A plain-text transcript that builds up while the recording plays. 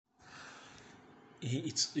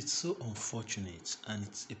It's so unfortunate and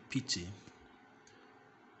it's a pity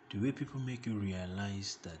the way people make you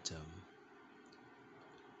realize that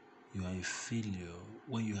you are a failure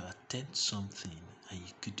when you attempt something and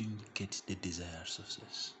you couldn't get the desired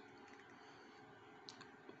success.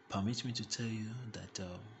 Permit me to tell you that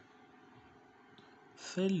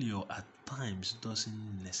failure at times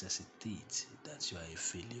doesn't necessitate that you are a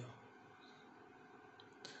failure.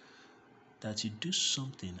 That you do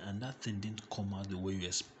something and that thing didn't come out the way you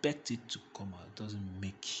expect it to come out doesn't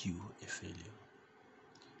make you a failure.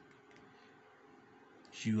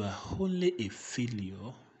 You are only a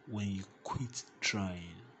failure when you quit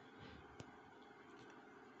trying.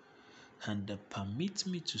 And permit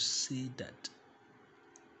me to say that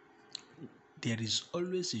there is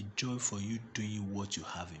always a joy for you doing what you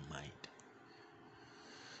have in mind.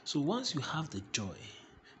 So once you have the joy,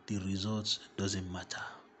 the results doesn't matter.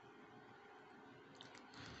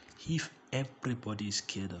 If everybody is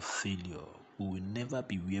scared of failure, we will never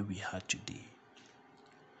be where we are today.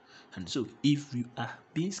 And so if we are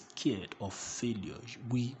being scared of failure,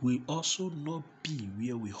 we will also not be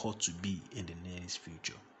where we ought to be in the nearest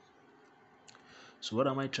future. So what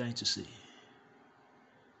am I trying to say?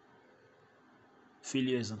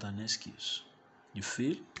 Failure is not an excuse. You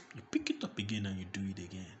fail, you pick it up again and you do it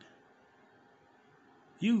again.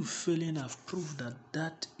 You failing have proved that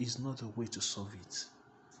that is not a way to solve it.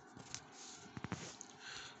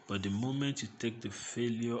 But the moment you take the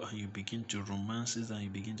failure and you begin to romance it and you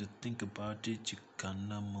begin to think about it, you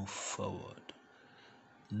cannot move forward.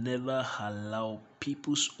 Never allow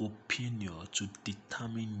people's opinion to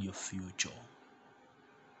determine your future.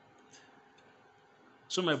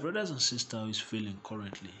 So my brothers and sisters who is failing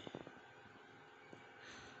currently,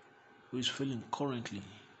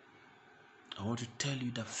 I want to tell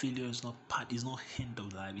you that failure is not end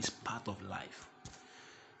of life, it's part of life.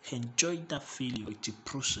 Enjoy that failure, it's a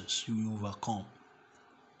process you will overcome.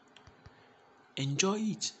 Enjoy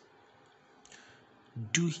it.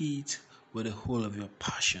 Do it with the whole of your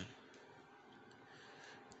passion.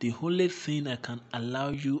 The only thing I can allow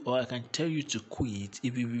you or I can tell you to quit,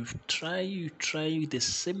 if you try the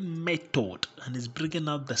same method and it's bringing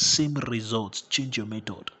out the same results, change your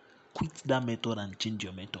method. Quit that method and change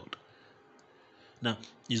your method. Now,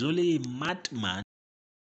 it's only a madman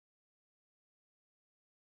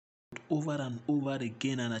over and over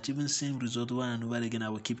again and achieving same result over and over again. I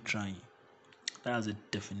will keep trying. That's the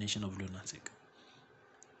definition of lunatic.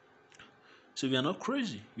 So if you're not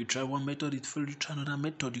crazy, you try one method, it fails, you try another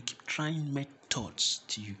method, you keep trying methods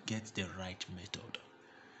till you get the right method.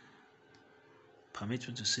 Permit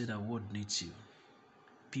me to say that world needs you.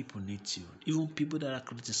 People need you. Even people that are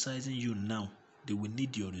criticizing you now, they will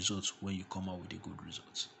need your results when you come out with a good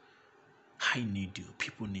result. I need you.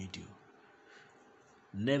 People need you.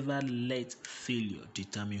 Never let failure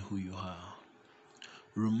determine who you are.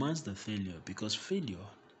 Romance the failure because failure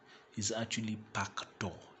is actually back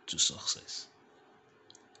door to success.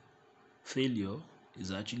 Failure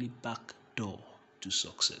is actually back door to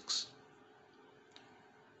success.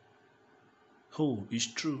 Oh, it's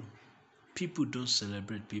true. People don't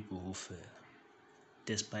celebrate people who fail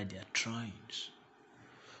despite their tryings.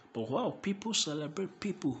 But wow, people celebrate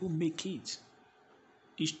people who make it.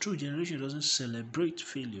 It's true, generation doesn't celebrate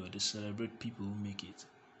failure, they celebrate people who make it.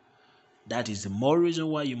 That is the more reason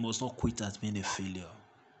why you must not quit at being a failure.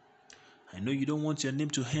 I know you don't want your name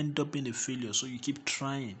to end up in a failure, so you keep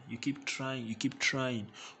trying.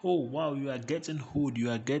 Oh wow, you are getting old,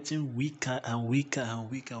 you are getting weaker and weaker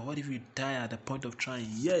and weaker. What if you die at the point of trying?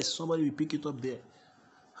 Yes, somebody will pick it up there.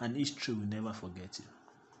 And history will never forget you.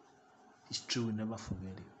 History will never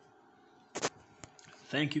forget you.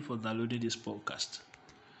 Thank you for downloading this podcast.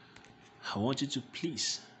 I want you to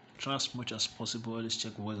please try as much as possible, always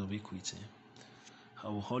check Words of Equity. I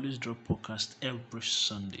will always drop podcast every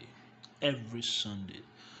Sunday,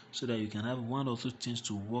 so that you can have one or two things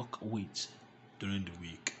to work with during the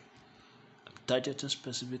week. I'm targeting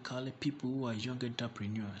specifically people who are young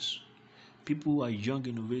entrepreneurs, people who are young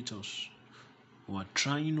innovators, who are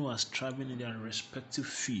striving in their respective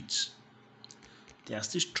fields. They are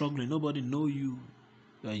still struggling. Nobody know you.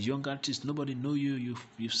 You are a young artist. Nobody know you.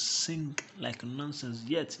 You sing like nonsense.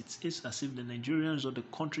 Yet it is as if the Nigerians or the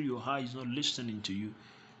country you are is not listening to you.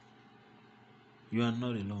 You are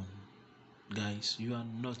not alone, guys. You are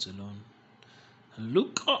not alone. And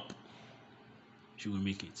look up. You will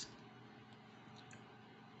make it.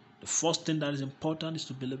 The first thing that is important is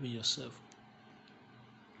to believe in yourself.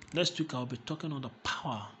 Next week I'll be talking on the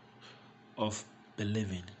power of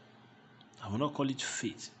believing. I will not call it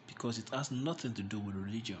faith because it has nothing to do with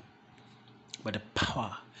religion, but the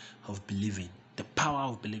power of believing.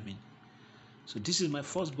 So this is my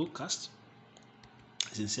first podcast.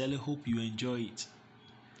 I sincerely hope you enjoy it.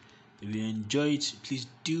 If you enjoy it, please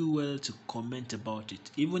do well to comment about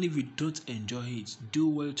it. Even if you don't enjoy it, do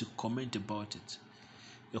well to comment about it.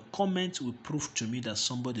 Your comment will prove to me that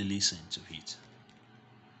somebody listened to it.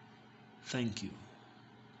 Thank you.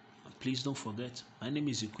 And please don't forget, my name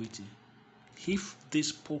is Equity. If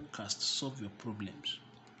this podcast solves your problems,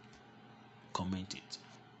 comment it.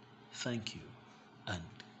 Thank you and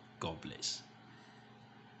God bless.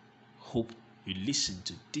 Hope you listen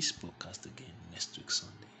to this podcast again next week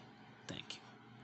Sunday. Thank you.